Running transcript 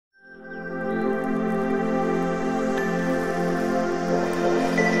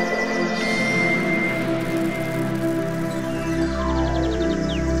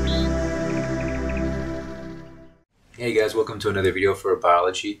Hey guys, welcome to another video for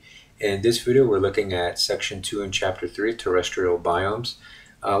biology. In this video we're looking at section 2 and chapter 3, terrestrial biomes.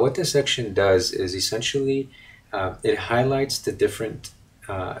 What this section does is essentially it highlights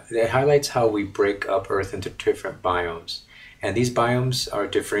how we break up Earth into different biomes, and these biomes are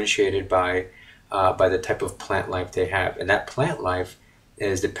differentiated by the type of plant life they have, and that plant life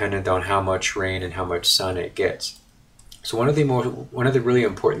is dependent on how much rain and how much sun it gets. So one of the really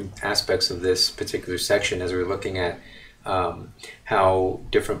important aspects of this particular section, as we're looking at how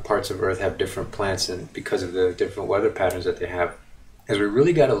different parts of Earth have different plants, and because of the different weather patterns that they have, is we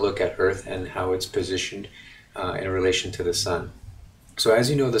really got to look at Earth and how it's positioned in relation to the sun. So as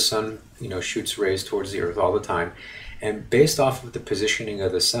you know, the sun shoots rays towards the Earth all the time, and based off of the positioning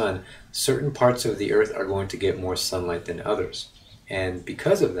of the sun, certain parts of the Earth are going to get more sunlight than others. And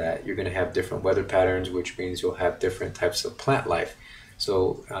because of that, you're going to have different weather patterns, which means you'll have different types of plant life.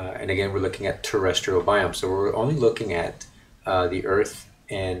 So, and again, we're looking at terrestrial biomes. So we're only looking at the Earth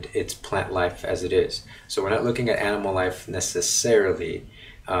and its plant life as it is. So we're not looking at animal life necessarily,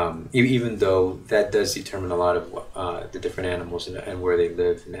 even though that does determine a lot of the different animals and where they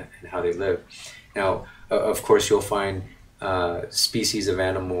live and how they live. Now, of course, you'll find species of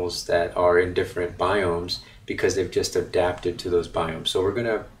animals that are in different biomes because they've just adapted to those biomes. So we're going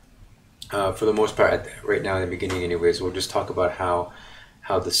to, for the most part, right now in the beginning anyways, we'll just talk about how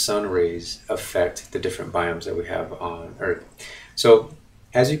the sun rays affect the different biomes that we have on Earth. So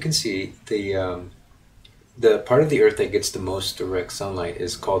as you can see, the part of the Earth that gets the most direct sunlight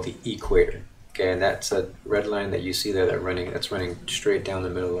is called the equator. Okay, and that's a red line that you see there that's running straight down the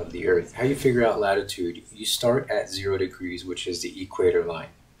middle of the Earth. How you figure out latitude, you start at 0 degrees, which is the equator line.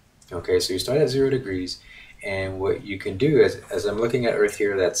 Okay, so you start at 0 degrees, and what you can do is, as I'm looking at Earth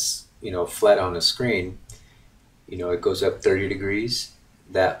here, that's flat on the screen, it goes up 30 degrees.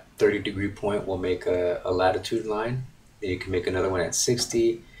 That 30-degree point will make a latitude line. Then you can make another one at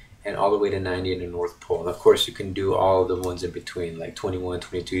 60 and all the way to 90 in the North Pole. And of course, you can do all of the ones in between, like 21,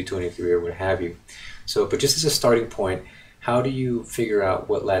 22, 23, or what have you. So, but just as a starting point, how do you figure out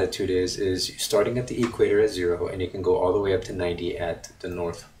what latitude is starting at the equator at 0, and you can go all the way up to 90 at the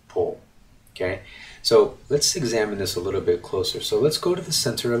North Pole. Okay, so let's examine this a little bit closer. So let's go to the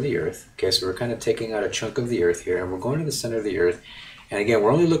center of the Earth. Okay, so we're kind of taking out a chunk of the Earth here, and we're going to the center of the Earth. And again,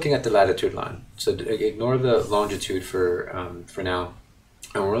 we're only looking at the latitude line. So ignore the longitude for now,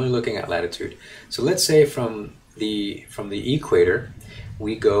 and we're only looking at latitude. So let's say from the equator,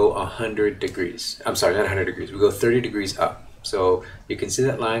 we go 100 degrees. I'm sorry, not 100 degrees. We go 30 degrees up. So you can see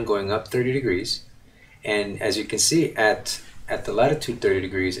that line going up 30 degrees. And as you can see, at the latitude 30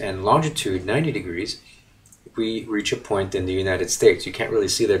 degrees and longitude 90 degrees, we reach a point in the United States. You can't really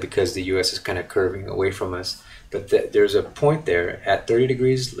see there because the US is kind of curving away from us, but there's a point there at 30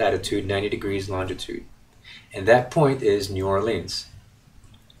 degrees latitude, 90 degrees longitude. And that point is New Orleans,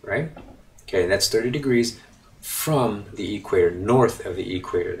 right? Okay, that's 30 degrees from the equator, north of the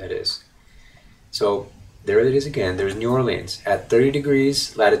equator, that is. So there it is again, there's New Orleans. At 30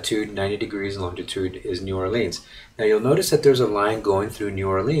 degrees latitude, 90 degrees longitude is New Orleans. Now you'll notice that there's a line going through New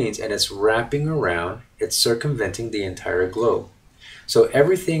Orleans, and it's wrapping around, it's circumventing the entire globe. So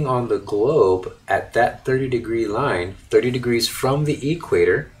everything on the globe at that 30-degree line, 30 degrees from the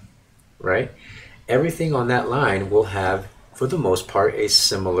equator, right? Everything on that line will have, for the most part, a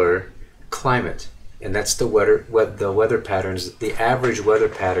similar climate. And that's the weather patterns, the average weather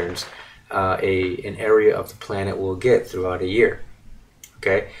patterns an area of the planet will get throughout a year.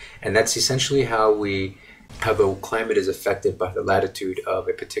 Okay? And that's essentially how the climate is affected by the latitude of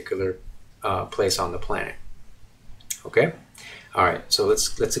a particular place on the planet. Okay? All right, so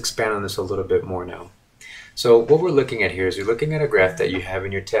let's expand on this a little bit more now. So what we're looking at here is you're looking at a graph that you have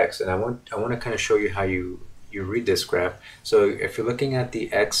in your text, and I want to kind of show you how you read this graph. So if you're looking at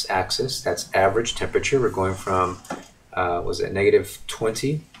the x-axis, that's average temperature. We're going from was it negative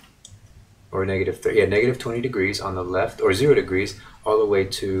 20 or negative 30? Yeah, negative 20 degrees on the left, or 0 degrees, all the way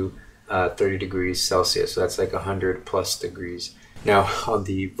to 30 degrees Celsius. So that's like 100 plus degrees. Now on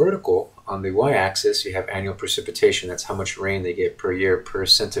the vertical, on the y-axis, you have annual precipitation. That's how much rain they get per year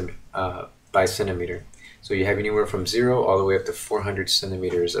by centimeter. So you have anywhere from 0 all the way up to 400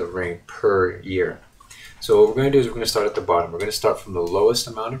 centimeters of rain per year. So what we're going to do is we're going to start at the bottom. We're going to start from the lowest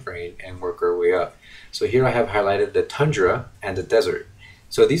amount of rain and work our way up. So here I have highlighted the tundra and the desert.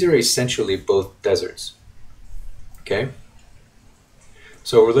 So these are essentially both deserts. Okay?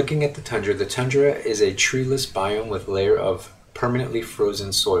 So we're looking at the tundra. The tundra is a treeless biome with a layer of permanently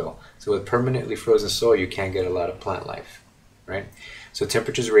frozen soil. So with permanently frozen soil, you can't get a lot of plant life, right? So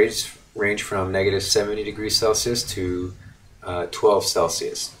temperatures range from negative 70 degrees Celsius to 12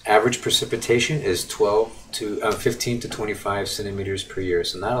 Celsius. Average precipitation is 15 to 25 centimeters per year,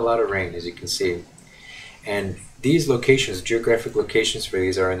 so not a lot of rain, as you can see. And these locations, geographic locations for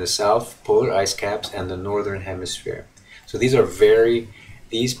these, are in the south polar ice caps and the northern hemisphere. So these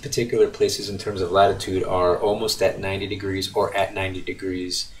particular places in terms of latitude are almost at 90 degrees or at 90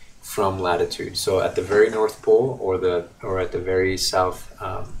 degrees from latitude. So at the very North Pole or at the very south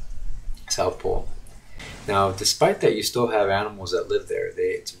pole. Now, despite that, you still have animals that live there.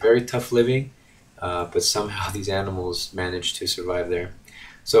 It's very tough living, but somehow these animals manage to survive there.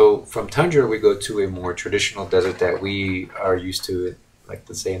 So from tundra, we go to a more traditional desert that we are used to, like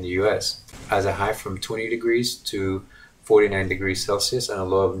let's say in the US, has a high from 20 degrees to 49 degrees Celsius and a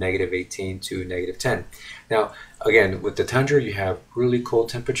low of -18 to -10. Now, again, with the tundra, you have really cold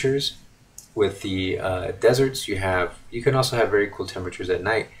temperatures. With the deserts, you can also have very cool temperatures at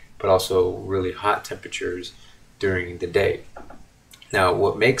night, but also really hot temperatures during the day. Now,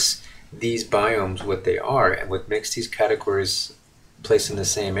 what makes these biomes what they are, and what makes these categories placed in the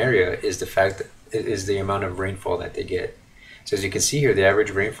same area, is the amount of rainfall that they get. So as you can see here, the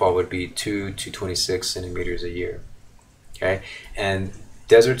average rainfall would be 2 to 26 centimeters a year. Okay, and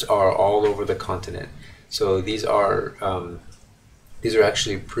deserts are all over the continent. So these are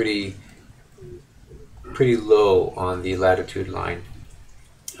actually pretty low on the latitude line.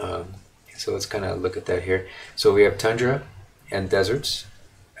 So let's kind of look at that here. So we have tundra and deserts.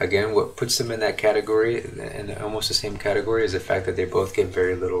 Again, what puts them in that category, in almost the same category, is the fact that they both get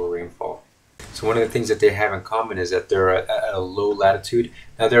very little rainfall. So one of the things that they have in common is that they're at a low latitude.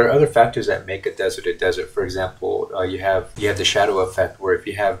 Now, there are other factors that make a desert. For example, you have the shadow effect, where if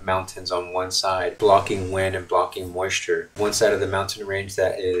you have mountains on one side blocking wind and blocking moisture, one side of the mountain range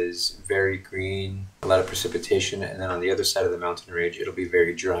that is very green, a lot of precipitation, and then on the other side of the mountain range, it'll be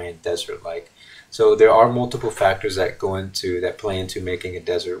very dry and desert-like. So there are multiple factors that play into making a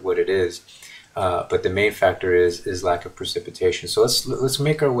desert what it is. But the main factor is lack of precipitation. So let's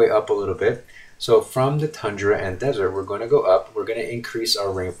make our way up a little bit. So from the tundra and desert, we're going to go up. We're going to increase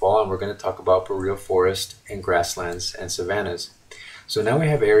our rainfall, and we're going to talk about boreal forest and grasslands and savannas. So now we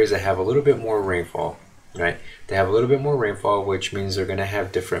have areas that have a little bit more rainfall, right? They have a little bit more rainfall, which means they're going to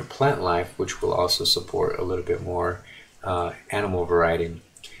have different plant life, which will also support a little bit more animal variety.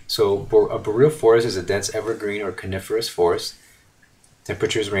 So a boreal forest is a dense evergreen or coniferous forest.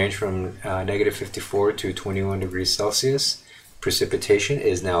 Temperatures range from -54 to 21 degrees Celsius. Precipitation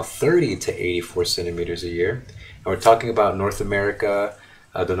is now 30 to 84 centimeters a year. And we're talking about North America,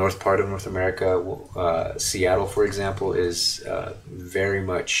 the north part of North America. Seattle, for example, is very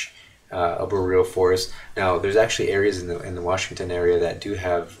much a boreal forest. Now, there's actually areas in the Washington area that do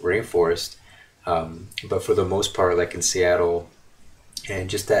have rainforest, but for the most part, like in Seattle, and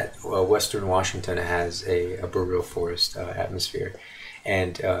just that Western Washington has a boreal forest atmosphere.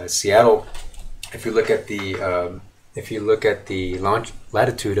 And Seattle, if you look at the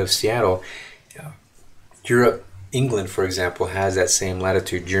latitude of Seattle, Europe, England, for example, has that same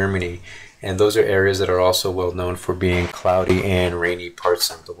latitude. Germany, and those are areas that are also well known for being cloudy and rainy parts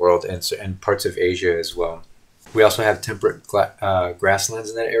of the world, and parts of Asia as well. We also have temperate grasslands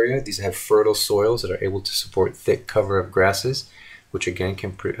in that area. These have fertile soils that are able to support thick cover of grasses, which again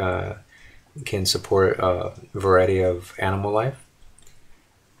can support a variety of animal life.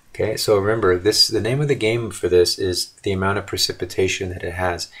 Okay, so remember, the name of the game for this is the amount of precipitation that it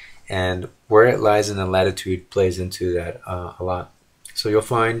has, and where it lies in the latitude plays into that a lot. So you'll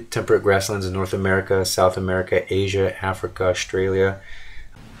find temperate grasslands in North America, South America, Asia, Africa, Australia.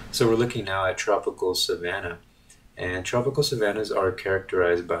 So we're looking now at tropical savanna, and tropical savannas are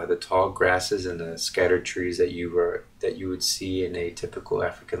characterized by the tall grasses and the scattered trees that you would see in a typical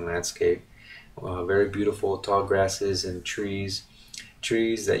African landscape. Very beautiful tall grasses and trees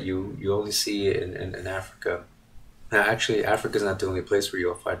that you only see in Africa. Now, actually, Africa is not the only place where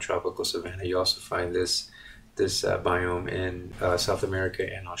you'll find tropical savanna. You also find this biome in South America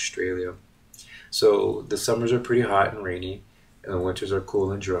and Australia. So the summers are pretty hot and rainy, and the winters are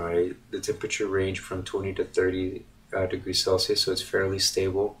cool and dry. The temperature range from 20 to 30 degrees Celsius, so it's fairly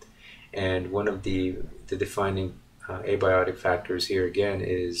stable. And one of the defining abiotic factors here again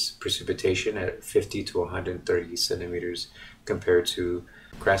is precipitation at 50 to 130 centimeters compared to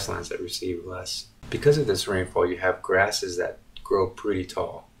grasslands that receive less. Because of this rainfall, you have grasses that grow pretty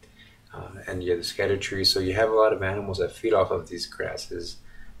tall, and you have the scattered trees, so you have a lot of animals that feed off of these grasses,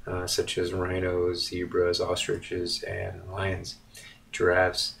 such as rhinos, zebras, ostriches, and lions,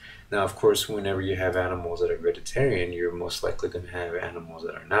 giraffes. Now, of course, whenever you have animals that are vegetarian, you're most likely going to have animals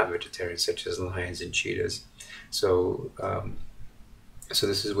that are not vegetarian, such as lions and cheetahs. So So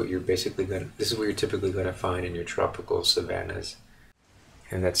this is what you're typically going to find in your tropical savannas.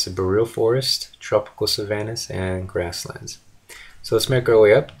 And that's the boreal forest, tropical savannas, and grasslands. So let's make our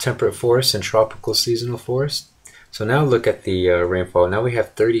way up. Temperate forest and tropical seasonal forest. So now look at the rainfall. Now we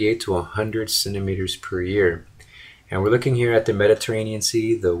have 38 to 100 centimeters per year. And we're looking here at the Mediterranean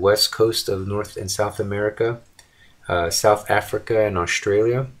Sea, the west coast of North and South America, South Africa, and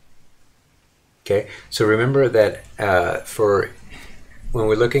Australia. Okay, so remember that when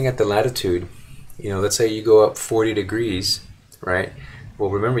we're looking at the latitude, let's say you go up 40 degrees, right? Well,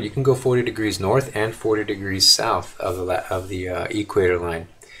 remember, you can go 40 degrees north and 40 degrees south of the equator line.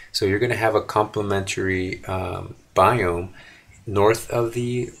 So you're going to have a complementary biome north of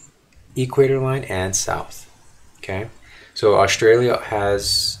the equator line and south. Okay, so Australia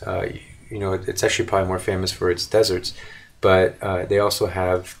has, it's actually probably more famous for its deserts, but they also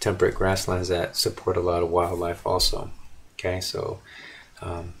have temperate grasslands that support a lot of wildlife also. Okay, so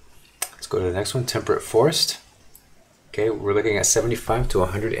let's go to the next one, temperate forest. Okay, we're looking at 75 to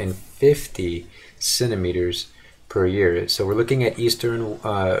 150 centimeters per year. So we're looking at eastern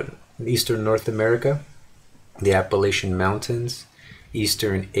North America, the Appalachian Mountains,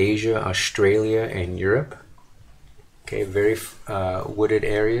 eastern Asia, Australia, and Europe. Okay, very wooded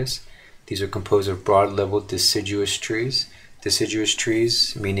areas. These are composed of broad level deciduous trees. Deciduous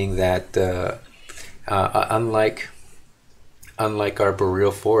trees meaning that unlike our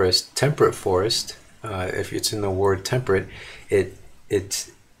boreal forest, temperate forest, if it's in the word temperate,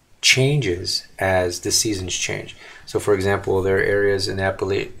 it changes as the seasons change. So for example, there are areas in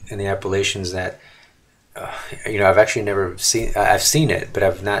the Appalachians that I've actually never seen. I've seen it, but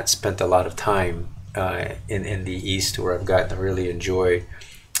I've not spent a lot of time in the east where I've gotten to really enjoy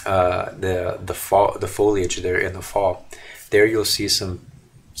the foliage there in the fall. There you'll see some,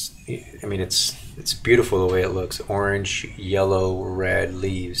 it's beautiful the way it looks, orange, yellow, red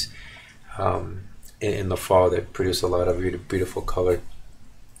leaves in the fall that produce a lot of beautiful color.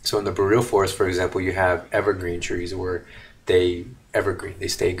 So in the boreal forest, for example, you have evergreen trees where they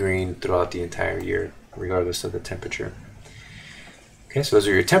stay green throughout the entire year regardless of the temperature. Okay, so those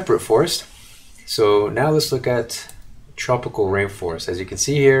are your temperate forest. So now let's look at tropical rainforest. As you can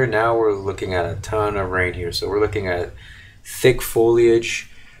see here, now we're looking at a ton of rain here. So we're looking at thick foliage,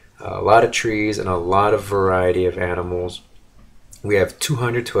 a lot of trees, and a lot of variety of animals. We have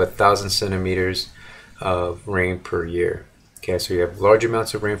 200 to 1,000 centimeters of rain per year. Okay, so you have large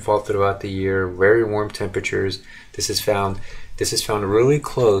amounts of rainfall throughout the year, very warm temperatures. This is found really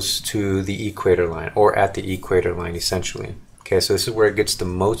close to the equator line, or at the equator line essentially. Okay, so this is where it gets the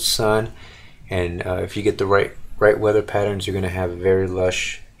most sun, and if you get the right weather patterns, you're going to have very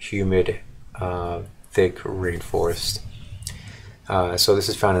lush, humid, thick rainforest. So this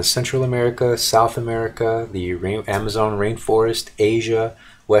is found in Central America, South America, the Amazon rainforest, Asia,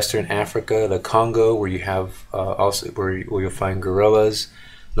 Western Africa, the Congo, where you have where you'll find gorillas,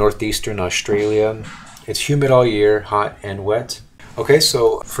 northeastern Australia. It's humid all year, hot and wet. Okay,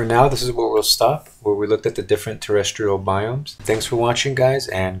 so for now, this is where we'll stop, where we looked at the different terrestrial biomes. Thanks for watching, guys,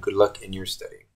 and good luck in your study.